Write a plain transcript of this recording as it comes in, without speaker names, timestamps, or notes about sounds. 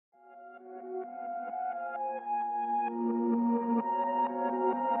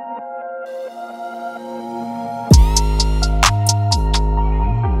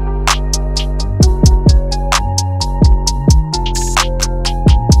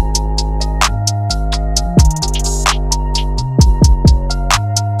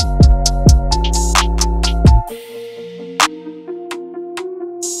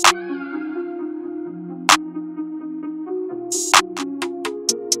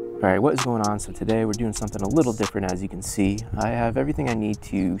All right, what is going on? So today we're doing something a little different. As you can see, I have everything I need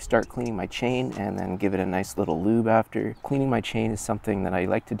to start cleaning my chain and then give it a nice little lube after. Cleaning my chain is something that I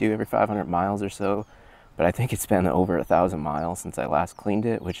like to do every 500 miles or so, but I think it's been over 1,000 miles since I last cleaned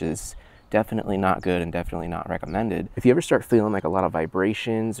it, which is definitely not good and definitely not recommended. If you ever start feeling like a lot of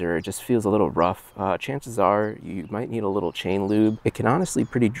vibrations or it just feels a little rough, chances are you might need a little chain lube. It can honestly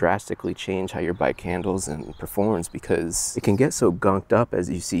pretty drastically change how your bike handles and performs, because it can get so gunked up, as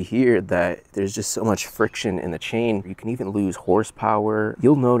you see here, that there's just so much friction in the chain. You can even lose horsepower.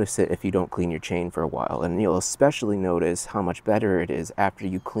 You'll notice it if you don't clean your chain for a while, and you'll especially notice how much better it is after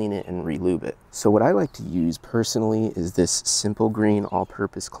you clean it and re-lube it. So what I like to use personally is this Simple Green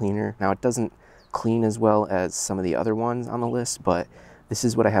all-purpose cleaner. Now, it doesn't clean as well as some of the other ones on the list, but this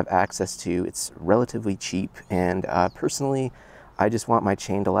is what I have access to. It's relatively cheap, and personally, I just want my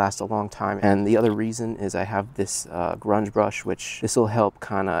chain to last a long time. And the other reason is I have this Grunge brush, which this will help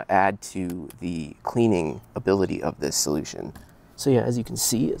kind of add to the cleaning ability of this solution. So yeah, as you can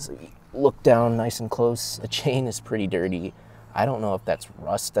see, as we look down nice and close, the chain is pretty dirty. I don't know if that's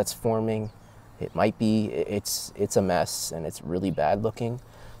rust that's forming. It might be. It's a mess and it's really bad looking.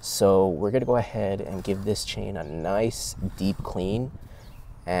 So we're gonna go ahead and give this chain a nice deep clean,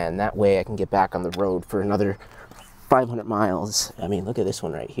 and that way I can get back on the road for another 500 miles. I mean, look at this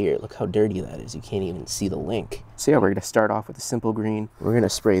one right here. Look how dirty that is. You can't even see the link. So yeah, we're gonna start off with the Simple Green. We're gonna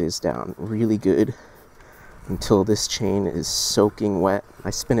spray this down really good until this chain is soaking wet. I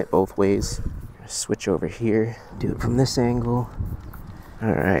spin it both ways. Switch over here, do it from this angle.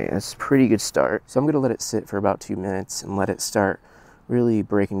 All right, that's a pretty good start. So I'm gonna let it sit for about 2 minutes and let it start really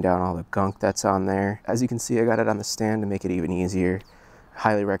breaking down all the gunk that's on there. As you can see, I got it on the stand to make it even easier. I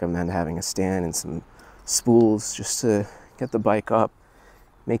highly recommend having a stand and some spools just to get the bike up.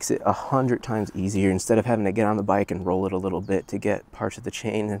 Makes it 100 times easier instead of having to get on the bike and roll it a little bit to get parts of the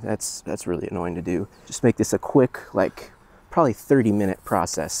chain. That's really annoying to do. Just make this a quick, like, probably 30-minute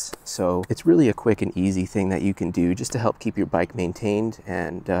process. So it's really a quick and easy thing that you can do just to help keep your bike maintained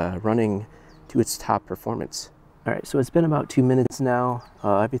and running to its top performance. All right, so it's been about 2 minutes now.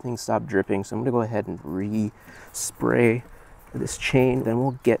 Everything stopped dripping, so I'm gonna go ahead and re-spray this chain. Then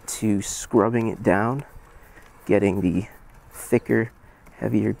we'll get to scrubbing it down, getting the thicker,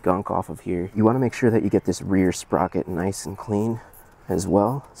 heavier gunk off of here. You wanna make sure that you get this rear sprocket nice and clean as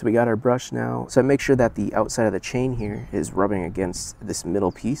well. So we got our brush now. So I make sure that the outside of the chain here is rubbing against this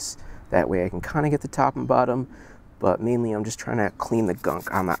middle piece. That way I can kind of get the top and bottom, but mainly I'm just trying to clean the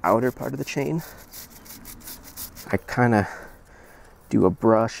gunk on the outer part of the chain. I kind of do a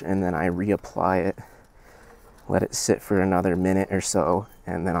brush and then I reapply it, let it sit for another minute or so,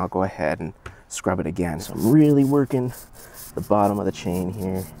 and then I'll go ahead and scrub it again. So I'm really working the bottom of the chain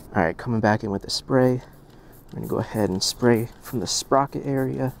here. All right, coming back in with the spray. I'm gonna go ahead and spray from the sprocket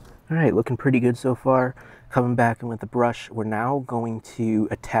area. All right, looking pretty good so far. Coming back in with the brush, we're now going to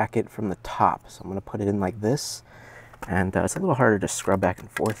attack it from the top. So I'm gonna put it in like this, and it's a little harder to scrub back and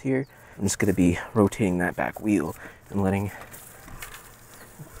forth here. I'm just gonna be rotating that back wheel and letting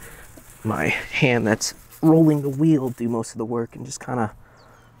my hand that's rolling the wheel do most of the work, and just kind of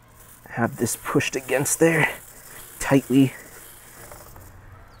have this pushed against there tightly.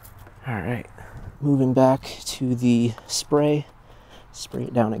 All right. Moving back to the spray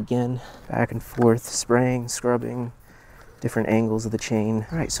it down again, back and forth, spraying, scrubbing, different angles of the chain.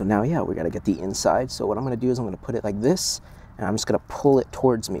 All right, so now, yeah, we gotta get the inside. So what I'm gonna do is I'm gonna put it like this, and I'm just gonna pull it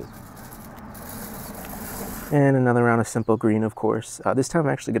towards me. And another round of Simple Green, of course. This time I'm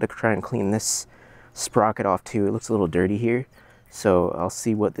actually gonna try and clean this sprocket off too. It looks a little dirty here, so I'll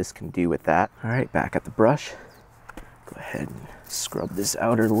see what this can do with that. All right, back at the brush. Go ahead and scrub this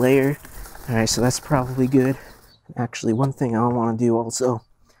outer layer. All right, so that's probably good. Actually, one thing I want to do also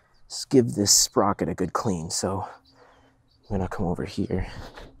is give this sprocket a good clean. So I'm gonna come over here,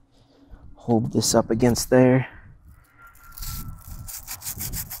 hold this up against there.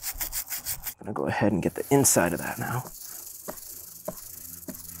 I'm gonna go ahead and get the inside of that now.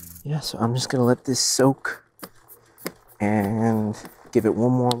 Yeah, so I'm just gonna let this soak and give it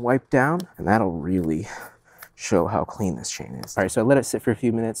one more wipe down, and that'll really show how clean this chain is. All right, so I let it sit for a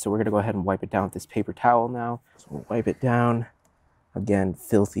few minutes, so we're gonna go ahead and wipe it down with this paper towel now. So we'll wipe it down. Again,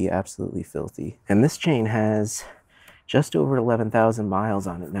 filthy, absolutely filthy. And this chain has just over 11,000 miles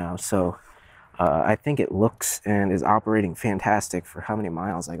on it now, so I think it looks and is operating fantastic for how many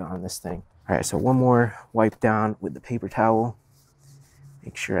miles I got on this thing. All right, so one more wipe down with the paper towel.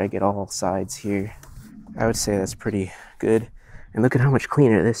 Make sure I get all sides here. I would say that's pretty good. And look at how much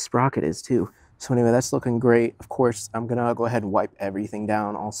cleaner this sprocket is too. So anyway, that's looking great. Of course, I'm gonna go ahead and wipe everything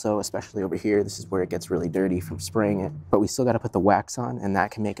down also, especially over here. This is where it gets really dirty from spraying it. But we still gotta put the wax on, and that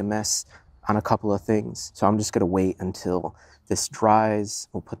can make a mess on a couple of things. So I'm just gonna wait until this dries.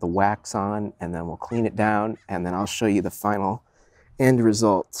 We'll put the wax on, and then we'll clean it down, and then I'll show you the final end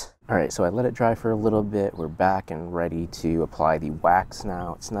result. All right, so I let it dry for a little bit. We're back and ready to apply the wax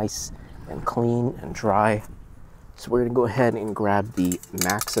now. It's nice and clean and dry. So we're gonna go ahead and grab the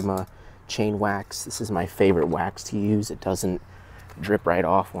Maxima chain wax. This is my favorite wax to use. It doesn't drip right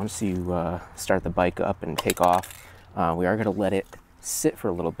off once you start the bike up and take off. We are gonna let it sit for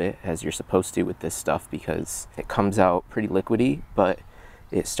a little bit, as you're supposed to with this stuff, because it comes out pretty liquidy, but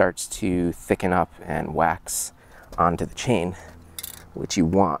it starts to thicken up and wax onto the chain, which you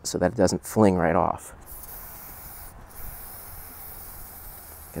want so that it doesn't fling right off.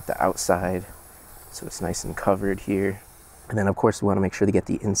 Get the outside so it's nice and covered here. And then of course we want to make sure to get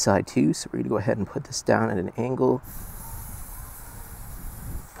the inside too, so we're going to go ahead and put this down at an angle.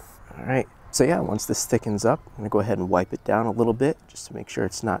 All right, so yeah, once this thickens up, I'm going to go ahead and wipe it down a little bit just to make sure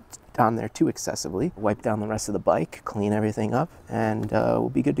it's not down there too excessively. Wipe down the rest of the bike, clean everything up, and we'll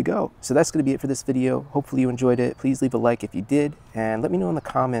be good to go. So that's going to be it for this video. Hopefully you enjoyed it. Please leave a like if you did, and let me know in the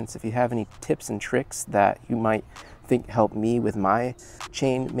comments if you have any tips and tricks that you might think help me with my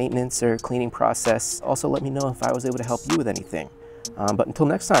chain maintenance or cleaning process. Also, let me know if I was able to help you with anything. But until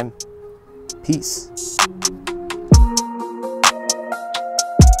next time, peace.